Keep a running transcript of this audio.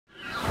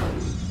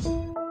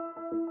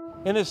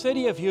In the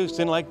city of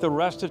Houston, like the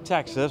rest of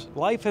Texas,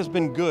 life has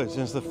been good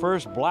since the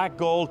first black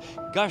gold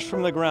gushed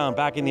from the ground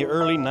back in the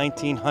early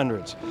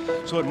 1900s.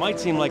 So it might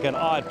seem like an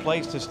odd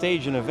place to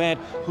stage an event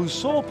whose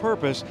sole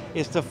purpose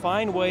is to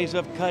find ways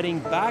of cutting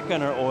back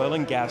on our oil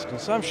and gas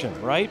consumption,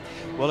 right?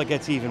 Well, it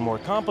gets even more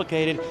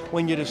complicated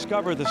when you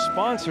discover the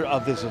sponsor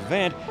of this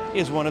event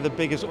is one of the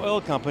biggest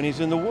oil companies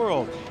in the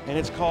world, and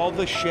it's called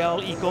the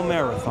Shell Eco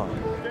Marathon.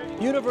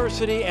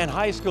 University and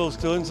high school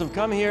students have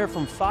come here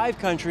from 5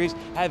 countries,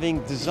 having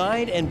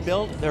designed and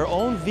built their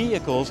own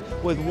vehicles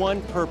with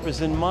one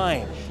purpose in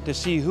mind: to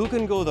see who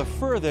can go the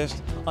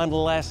furthest on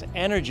less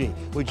energy.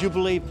 Would you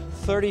believe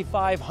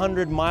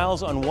 3,500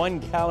 miles on 1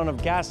 gallon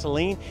of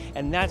gasoline?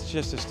 And that's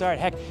just a start.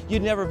 Heck,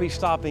 you'd never be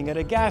stopping at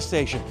a gas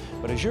station.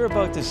 But as you're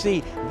about to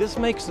see, this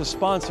makes the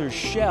sponsor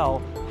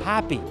Shell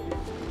happy.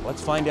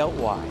 Let's find out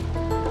why.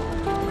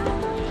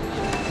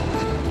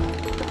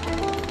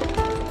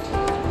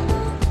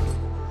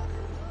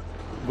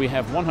 We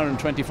have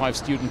 125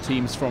 student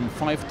teams from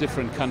 5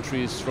 different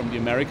countries from the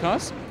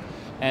Americas,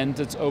 and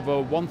it's over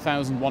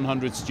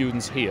 1,100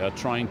 students here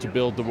trying to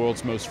build the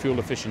world's most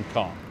fuel-efficient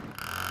car.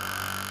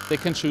 They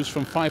can choose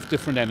from 5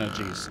 different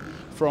energies,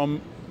 from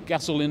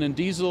gasoline and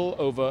diesel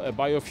over a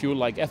biofuel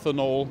like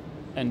ethanol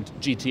and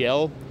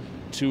GTL,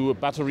 to a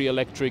battery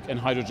electric and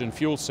hydrogen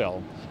fuel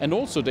cell. And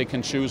also they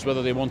can choose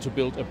whether they want to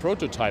build a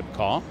prototype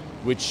car,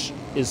 which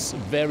is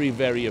very,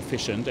 very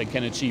efficient and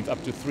can achieve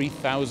up to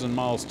 3,000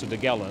 miles to the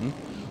gallon,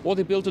 or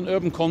they built an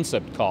urban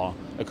concept car,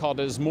 a car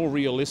that is more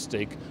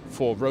realistic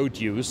for road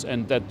use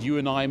and that you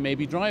and I may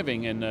be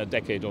driving in a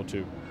decade or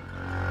 2.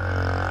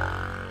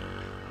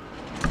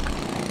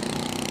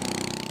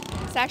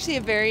 It's actually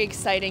a very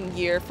exciting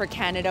year for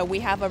Canada. We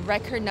have a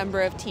record number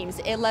of teams,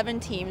 11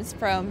 teams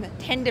from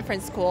 10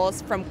 different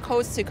schools from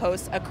coast to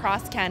coast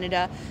across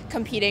Canada,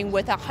 competing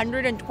with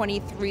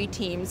 123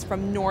 teams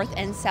from North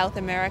and South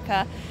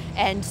America.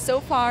 And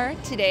so far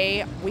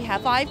today, we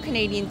have 5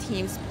 Canadian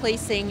teams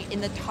placing in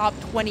the top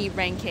 20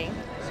 ranking.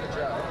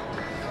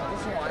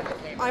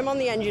 I'm on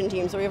the engine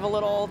team, so we have a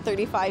little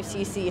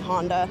 35cc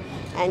Honda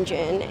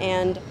engine,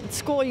 and at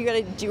school you got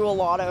to do a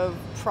lot of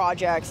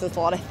projects and it's a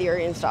lot of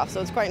theory and stuff,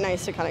 so it's quite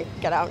nice to kind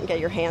of get out and get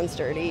your hands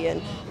dirty,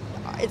 and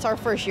it's our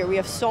first year. We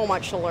have so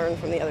much to learn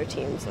from the other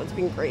teams, so it's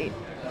been great.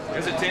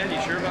 Is it Dan? You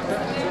sure about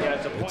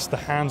that? It's the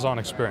hands-on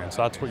experience.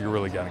 That's what you're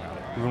really getting at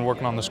it. We've been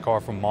working on this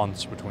car for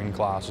months, between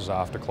classes,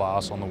 after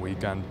class, on the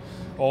weekend.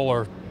 All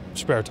our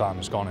spare time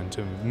has gone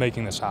into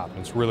making this happen.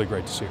 It's really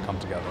great to see it come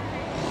together.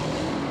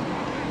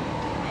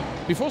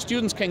 Before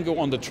students can go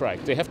on the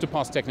track, they have to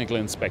pass technical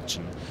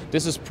inspection.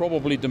 This is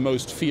probably the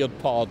most feared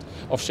part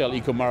of Shell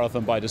Eco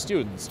Marathon by the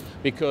students,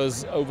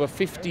 because over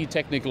 50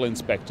 technical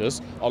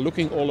inspectors are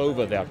looking all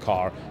over their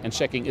car and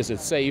checking, is it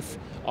safe,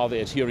 are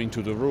they adhering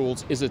to the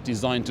rules, is it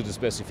designed to the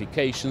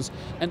specifications,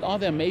 and are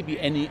there maybe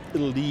any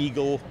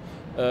illegal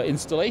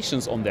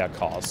installations on their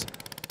cars.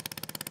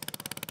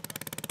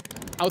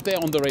 Out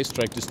there on the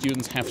racetrack, the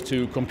students have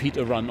to complete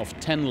a run of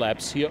 10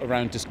 laps here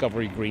around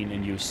Discovery Green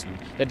in Houston.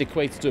 That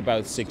equates to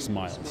about 6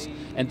 miles.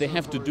 And they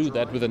have to do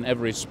that with an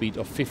average speed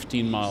of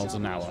 15 miles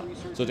an hour.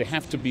 So they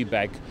have to be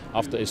back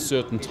after a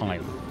certain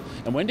time.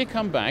 And when they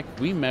come back,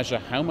 we measure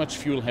how much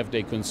fuel have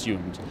they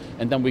consumed.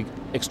 And then we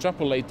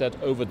extrapolate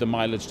that over the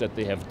mileage that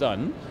they have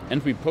done.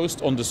 And we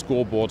post on the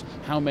scoreboard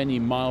how many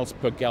miles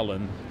per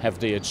gallon have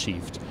they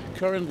achieved.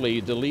 Currently,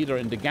 the leader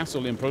in the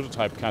gasoline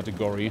prototype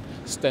category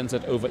stands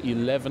at over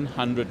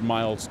 1,100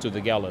 miles to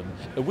the gallon.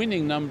 A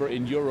winning number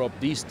in Europe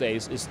these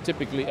days is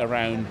typically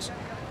around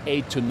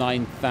 8,000 to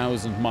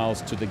 9,000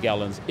 miles to the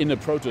gallon in a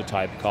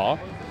prototype car.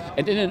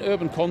 And in an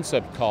urban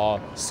concept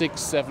car, 600,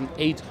 700,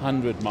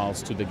 800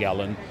 miles to the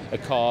gallon, a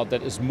car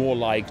that is more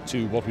like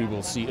to what we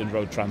will see in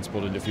road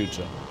transport in the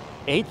future.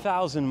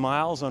 8,000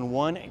 miles on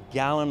 1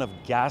 gallon of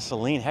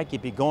gasoline. Heck,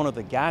 you'd be going to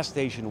the gas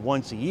station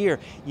once a year,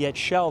 yet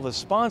Shell, the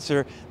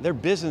sponsor, their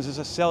business is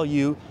to sell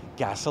you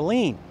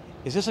gasoline.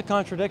 Is this a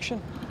contradiction?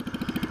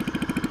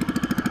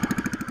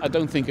 I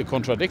don't think a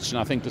contradiction.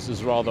 I think this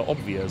is rather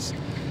obvious.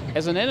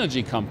 As an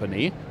energy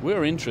company,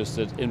 we're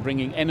interested in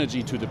bringing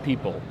energy to the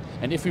people.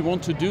 And if we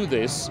want to do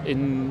this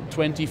in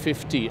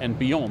 2050 and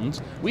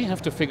beyond, we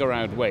have to figure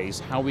out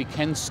ways how we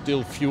can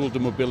still fuel the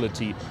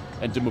mobility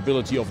and the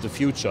mobility of the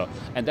future.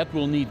 And that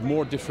will need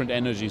more different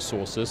energy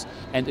sources,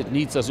 and it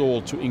needs us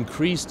all to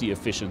increase the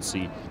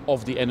efficiency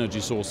of the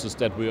energy sources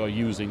that we are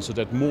using so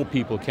that more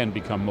people can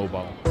become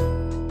mobile.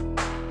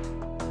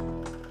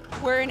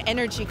 We're an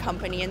energy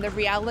company, and the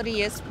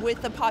reality is,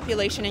 with the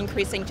population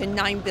increasing to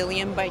 9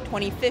 billion by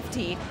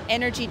 2050,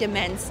 energy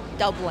demand's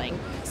doubling.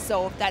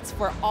 So that's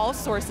for all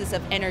sources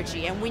of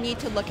energy, and we need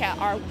to look at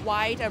our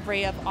wide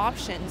array of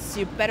options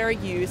to better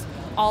use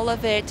all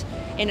of it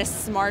in a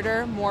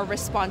smarter, more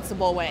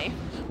responsible way.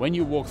 When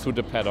you walk through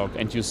the paddock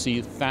and you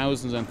see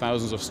thousands and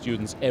thousands of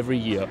students every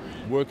year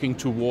working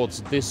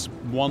towards this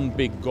one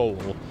big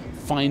goal,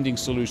 finding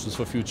solutions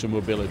for future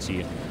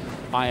mobility,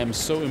 I am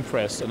so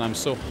impressed and I'm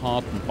so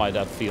heartened by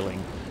that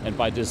feeling. And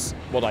by this,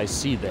 what I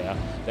see there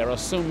are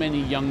so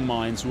many young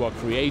minds who are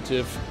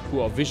creative,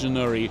 who are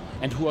visionary,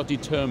 and who are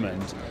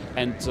determined.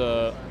 And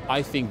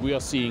I think we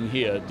are seeing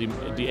here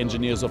the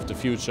engineers of the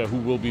future who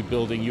will be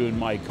building you and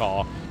my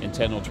car in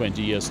 10 or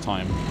 20 years'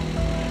 time.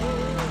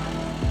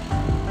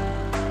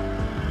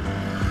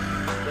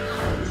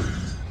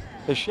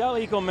 The Shell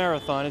Eco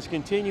Marathon is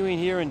continuing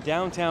here in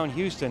downtown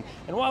Houston,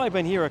 and while I've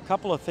been here, a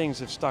couple of things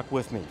have stuck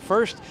with me.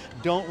 First,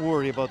 don't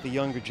worry about the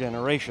younger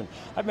generation.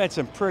 I've met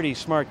some pretty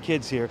smart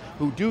kids here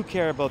who do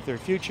care about their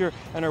future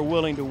and are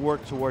willing to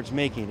work towards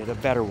making it a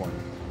better one.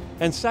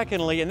 And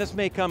secondly, and this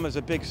may come as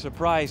a big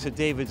surprise to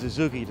David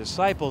Suzuki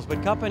disciples,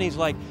 but companies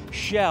like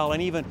Shell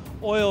and even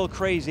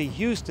oil-crazy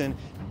Houston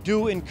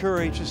do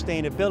encourage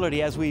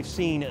sustainability, as we've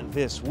seen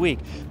this week.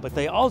 But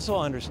they also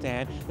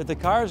understand that the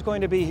car is going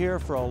to be here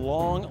for a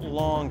long,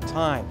 long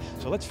time.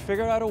 So let's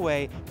figure out a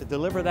way to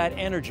deliver that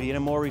energy in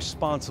a more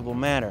responsible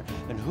manner.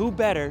 And who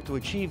better to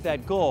achieve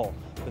that goal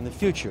than the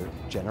future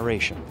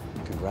generation?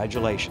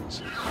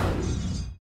 Congratulations.